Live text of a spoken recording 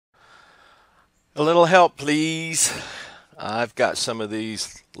A little help, please. I've got some of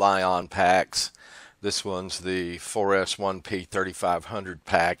these Lion packs. This one's the 4S1P 3500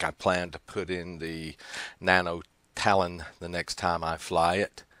 pack. I plan to put in the Nano Talon the next time I fly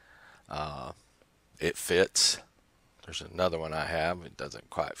it. Uh, it fits. There's another one I have. It doesn't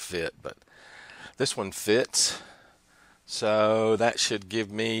quite fit, but this one fits. So that should give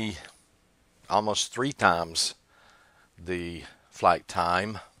me almost 3 times the flight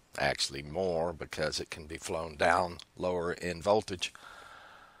time, actually more because it can be flown down lower in voltage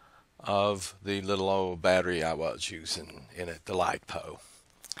of the little old battery I was using in it, the LiPo.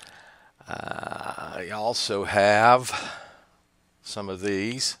 I also have some of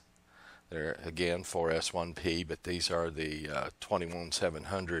these. They're again 4S1P, but these are the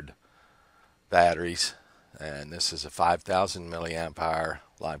 21700 batteries, and this is a 5000 milliamp hour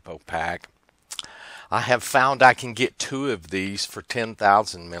LiPo pack. I have found I can get 2 of these for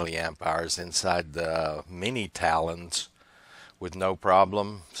 10,000 milliamp hours inside the mini Talons with no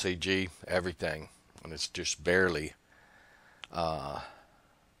problem. CG, everything, and it's just barely a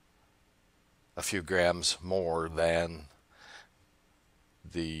few grams more than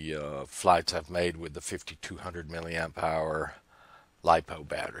the flights I've made with the 5200 milliamp hour LiPo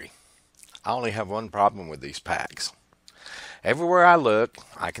battery. I only have one problem with these packs. Everywhere I look,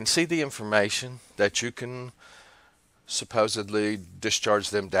 I can see the information that you can supposedly discharge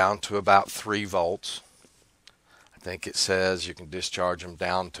them down to about 3 volts. I think it says you can discharge them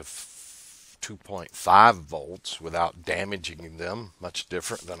down to 2.5 volts without damaging them, much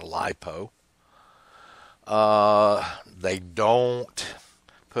different than a LiPo. They don't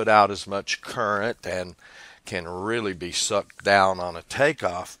put out as much current and can really be sucked down on a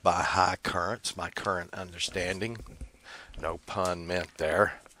takeoff by high currents, my current understanding. No pun meant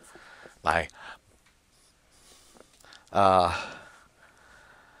there. My I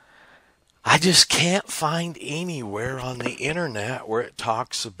just can't find anywhere on the internet where it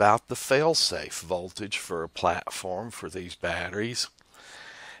talks about the fail-safe voltage for a platform for these batteries.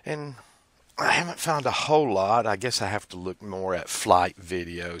 And I haven't found a whole lot. I guess I have to look more at flight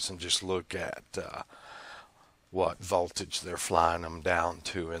videos and just look at what voltage they're flying them down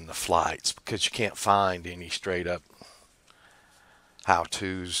to in the flights, because you can't find any straight up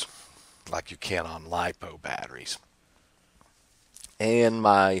how-tos like you can on LiPo batteries. And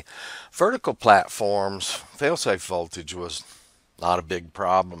my vertical platform's fail-safe voltage was not a big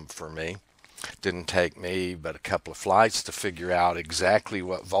problem for me. Didn't take me but a couple of flights to figure out exactly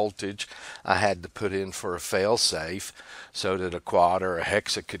what voltage I had to put in for a fail-safe so that a quad or a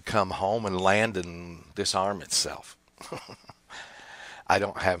hexa could come home and land and disarm itself. I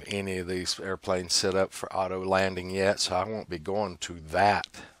don't have any of these airplanes set up for auto landing yet, so I won't be going to that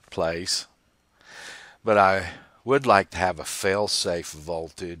place. But I would like to have a fail-safe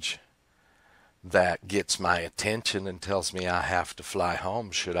voltage that gets my attention and tells me I have to fly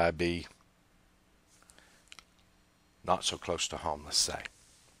home should I be not so close to home, let's say.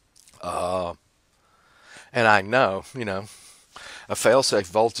 And I know, a fail-safe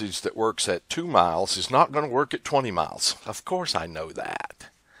voltage that works at 2 miles is not going to work at 20 miles. Of course I know that.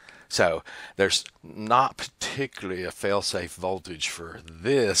 So there's not particularly a fail-safe voltage for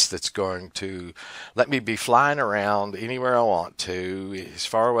this that's going to let me be flying around anywhere I want to, as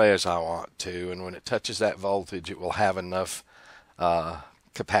far away as I want to, and when it touches that voltage, it will have enough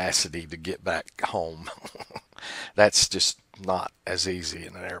capacity to get back home. That's just not as easy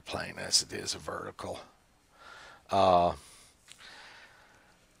in an airplane as it is a vertical.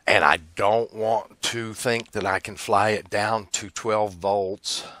 And I don't want to think that I can fly it down to 12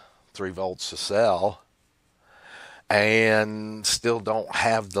 volts, 3 volts a cell, and still don't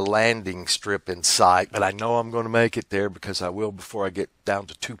have the landing strip in sight. But I know I'm going to make it there because I will before I get down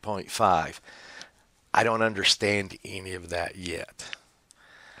to 2.5. I don't understand any of that yet.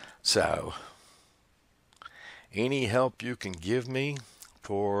 So, any help you can give me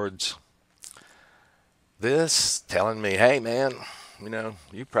towards this, telling me, hey man,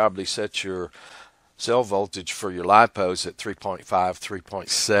 you probably set your cell voltage for your LiPos at 3.5,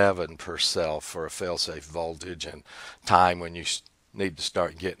 3.7 per cell for a fail-safe voltage, and time when you need to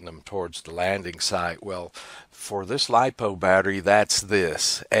start getting them towards the landing site. Well, for this LiPo battery, that's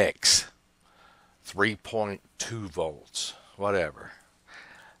this, X, 3.2 volts, whatever.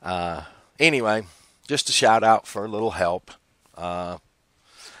 Anyway, just a shout out for a little help. I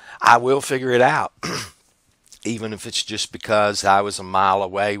will figure it out. Even if it's just because I was a mile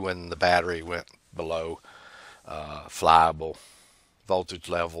away when the battery went below flyable voltage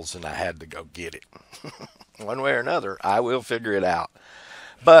levels and I had to go get it. One way or another, I will figure it out.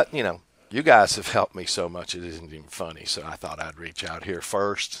 But, you guys have helped me so much it isn't even funny. So I thought I'd reach out here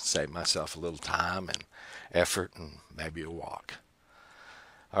first, save myself a little time and effort and maybe a walk.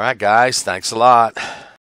 All right, guys, thanks a lot.